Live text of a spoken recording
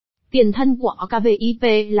Tiền thân của OKVIP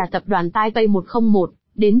là tập đoàn Taipei 101,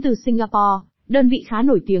 đến từ Singapore, đơn vị khá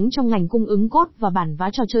nổi tiếng trong ngành cung ứng code và bản vá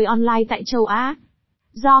trò chơi online tại châu Á.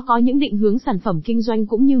 Do có những định hướng sản phẩm kinh doanh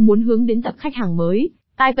cũng như muốn hướng đến tập khách hàng mới,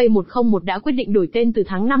 Taipei 101 đã quyết định đổi tên từ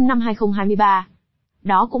tháng 5 năm 2023.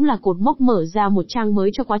 Đó cũng là cột mốc mở ra một trang mới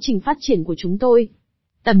cho quá trình phát triển của chúng tôi.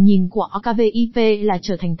 Tầm nhìn của OKVIP là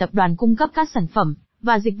trở thành tập đoàn cung cấp các sản phẩm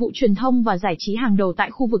và dịch vụ truyền thông và giải trí hàng đầu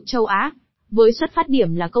tại khu vực châu Á. Với xuất phát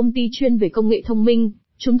điểm là công ty chuyên về công nghệ thông minh,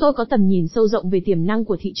 chúng tôi có tầm nhìn sâu rộng về tiềm năng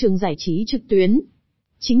của thị trường giải trí trực tuyến.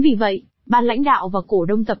 Chính vì vậy, ban lãnh đạo và cổ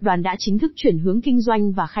đông tập đoàn đã chính thức chuyển hướng kinh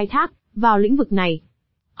doanh và khai thác vào lĩnh vực này.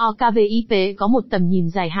 OKVIP có một tầm nhìn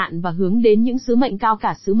dài hạn và hướng đến những sứ mệnh cao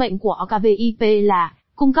cả. Sứ mệnh của OKVIP là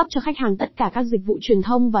cung cấp cho khách hàng tất cả các dịch vụ truyền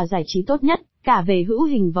thông và giải trí tốt nhất, cả về hữu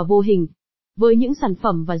hình và vô hình. Với những sản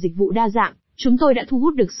phẩm và dịch vụ đa dạng, chúng tôi đã thu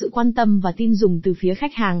hút được sự quan tâm và tin dùng từ phía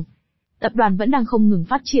khách hàng. Tập đoàn vẫn đang không ngừng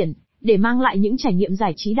phát triển, để mang lại những trải nghiệm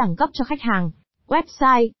giải trí đẳng cấp cho khách hàng.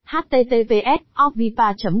 Website: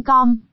 https://okvipa.com